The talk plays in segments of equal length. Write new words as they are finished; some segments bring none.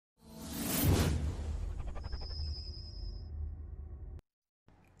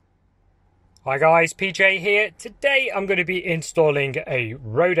Hi guys, PJ here. Today I'm going to be installing a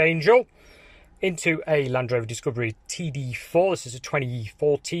Road Angel into a Land Rover Discovery TD4. This is a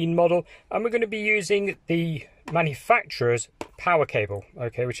 2014 model, and we're going to be using the manufacturer's power cable,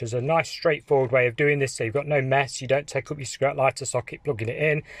 okay, which is a nice straightforward way of doing this, so you've got no mess, you don't take up your cigarette lighter socket plugging it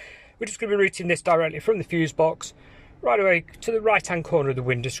in. We're just going to be routing this directly from the fuse box right away to the right hand corner of the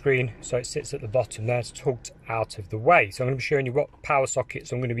window screen, so it sits at the bottom there. It's tugged out of the way. So I'm going to be showing you what power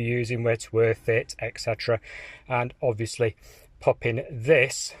sockets I'm going to be using, where to earth it, etc., and obviously popping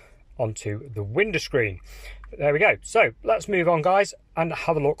this onto the window screen. But there we go. So let's move on, guys, and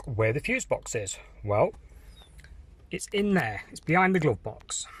have a look where the fuse box is. Well, it's in there. It's behind the glove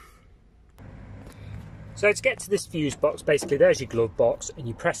box. So to get to this fuse box, basically there's your glove box, and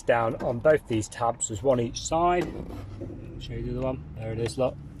you press down on both these tabs. There's one each side. I'll show you the other one. There it is,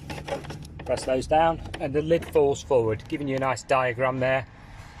 look. Press those down and the lid falls forward, giving you a nice diagram there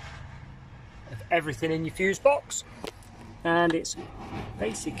of everything in your fuse box. And it's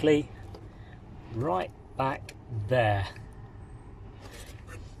basically right back there.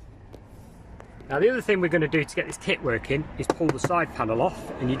 Now the other thing we're going to do to get this kit working is pull the side panel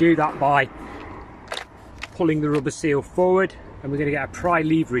off, and you do that by pulling the rubber seal forward, and we're going to get a pry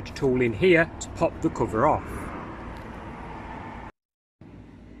leverage tool in here to pop the cover off.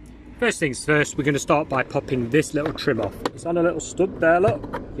 First things first, we're going to start by popping this little trim off. It's on a little stud there,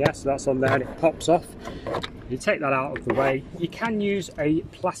 look. Yes, that's on there and it pops off. You take that out of the way. You can use a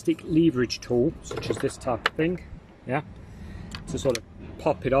plastic leverage tool, such as this type of thing, yeah, to sort of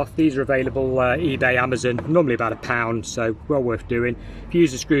pop it off. These are available eBay, Amazon, normally about £1, so well worth doing. If you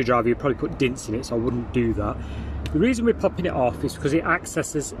use a screwdriver, you'd probably put dents in it, so I wouldn't do that. The reason we're popping it off is because it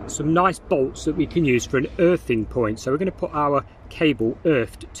accesses some nice bolts that we can use for an earthing point. So we're going to put our cable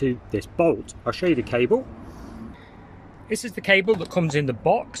earthed to this bolt. I'll show you the cable. This is the cable that comes in the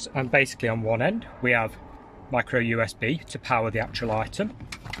box, and basically on one end we have micro USB to power the actual item.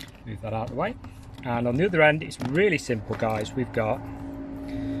 Move that out of the way. And on the other end, it's really simple, guys. We've got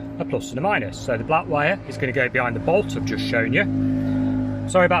a plus and a minus. So the black wire is going to go behind the bolt I've just shown you.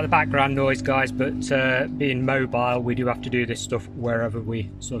 Sorry about the background noise, guys, but being mobile, we do have to do this stuff wherever we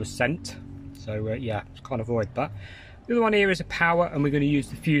sort of sent. So yeah, can't avoid that. The other one here is a power, and we're going to use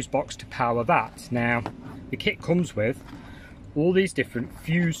the fuse box to power that. Now, the kit comes with all these different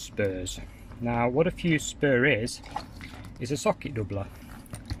fuse spurs. Now, what a fuse spur is a socket doubler.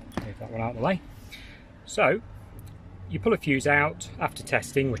 Move that one out of the way. So, you pull a fuse out after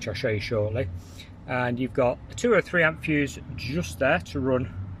testing, which I'll show you shortly, and you've got a 2 or 3 amp fuse just there to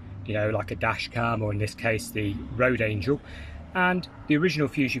run, you know, like a dash cam, or in this case the Road Angel, and the original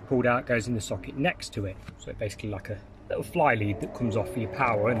fuse you pulled out goes in the socket next to it. So basically like a little fly lead that comes off for your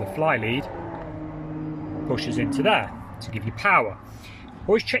power, and the fly lead pushes into there to give you power.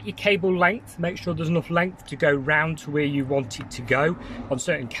 Always check your cable length, make sure there's enough length to go round to where you want it to go. On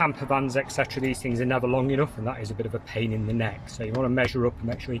certain camper vans, etc., these things are never long enough, and that is a bit of a pain in the neck. So you want to measure up and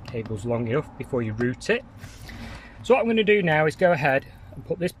make sure your cable's long enough before you route it. So what I'm going to do now is go ahead and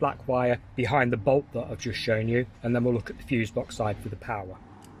put this black wire behind the bolt that I've just shown you, and then we'll look at the fuse box side for the power.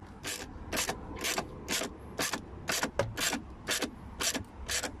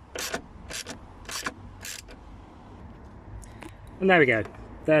 And there we go,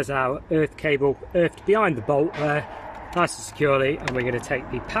 there's our earth cable earthed behind the bolt there, nice and securely, and we're going to take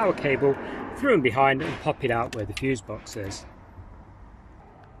the power cable through and behind and pop it out where the fuse box is.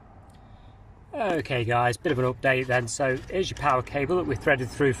 Okay guys, bit of an update then. So here's your power cable that we threaded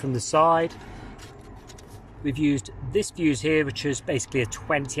through from the side. We've used this fuse here, which is basically a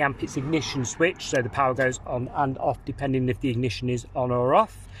 20 amp, it's ignition switch, so the power goes on and off depending if the ignition is on or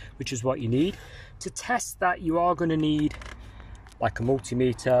off, which is what you need. To test that, you are going to need like a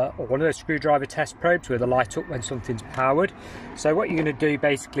multimeter or one of those screwdriver test probes where they light up when something's powered. So what you're going to do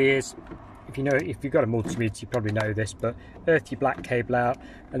basically is, if you've got a multimeter, you probably know this, but earth your black cable out,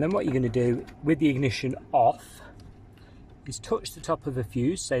 and then what you're going to do with the ignition off is touch the top of the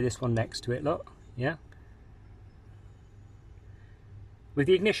fuse, say this one next to it, look, yeah. With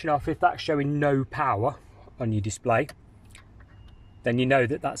the ignition off, if that's showing no power on your display, then you know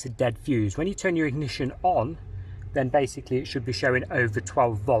that that's a dead fuse. When you turn your ignition on, then basically it should be showing over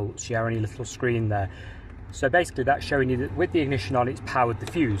 12 volts, yeah, on your little screen there. So basically that's showing you that with the ignition on, it's powered the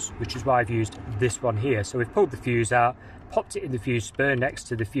fuse, which is why I've used this one here. So we've pulled the fuse out, popped it in the fuse spur next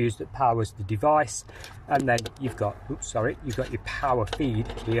to the fuse that powers the device, and then you've got, you've got your power feed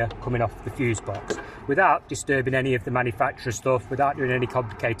here coming off the fuse box without disturbing any of the manufacturer stuff, without doing any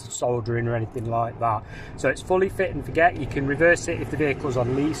complicated soldering or anything like that. So it's fully fit and forget. You can reverse it if the vehicle's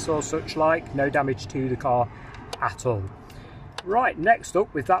on lease or such like, no damage to the car at all. Right, next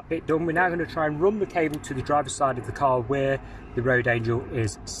up, with that bit done, we're now going to try and run the cable to the driver's side of the car where the Road Angel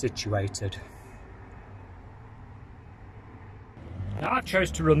is situated. Now I chose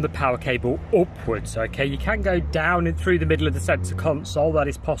to run the power cable upwards, okay? You can go down and through the middle of the centre console, that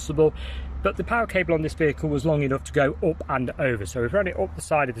is possible, but the power cable on this vehicle was long enough to go up and over. So we've run it up the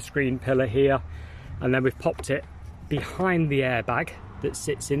side of the screen pillar here, and then we've popped it behind the airbag that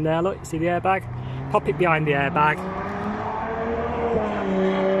sits in there. Look, you see the airbag? Pop it behind the airbag.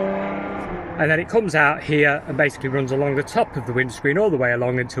 And then it comes out here and basically runs along the top of the windscreen all the way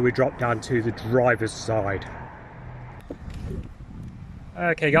along until we drop down to the driver's side.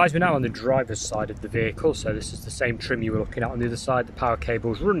 Okay guys, we're now on the driver's side of the vehicle, so this is the same trim you were looking at on the other side. The power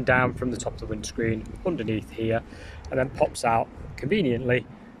cables run down from the top of the windscreen underneath here and then pops out conveniently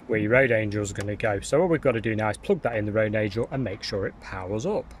where your Road Angel is going to go. So all we've got to do now is plug that in the Road Angel and make sure it powers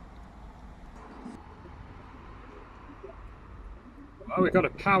up. Well, we've got a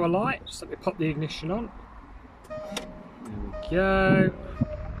power light, just let me pop the ignition on. There we go.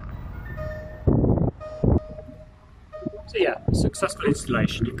 So yeah, successful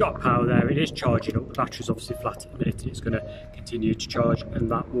installation. You've got power there, it is charging up, the battery's obviously flat at the minute, it's going to continue to charge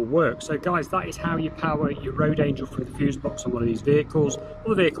and that will work. So guys, that is how you power your Road Angel from the fuse box on one of these vehicles.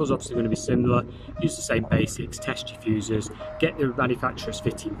 All the vehicles obviously going to be similar, use the same basics, test your fuses, get the manufacturer's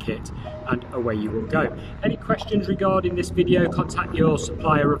fitting kit and away you will go. Any questions regarding this video, contact your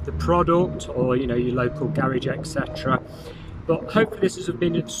supplier of the product or your local garage, etc. But hopefully this has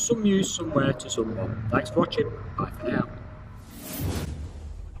been of some use somewhere to someone. Thanks for watching, bye for now.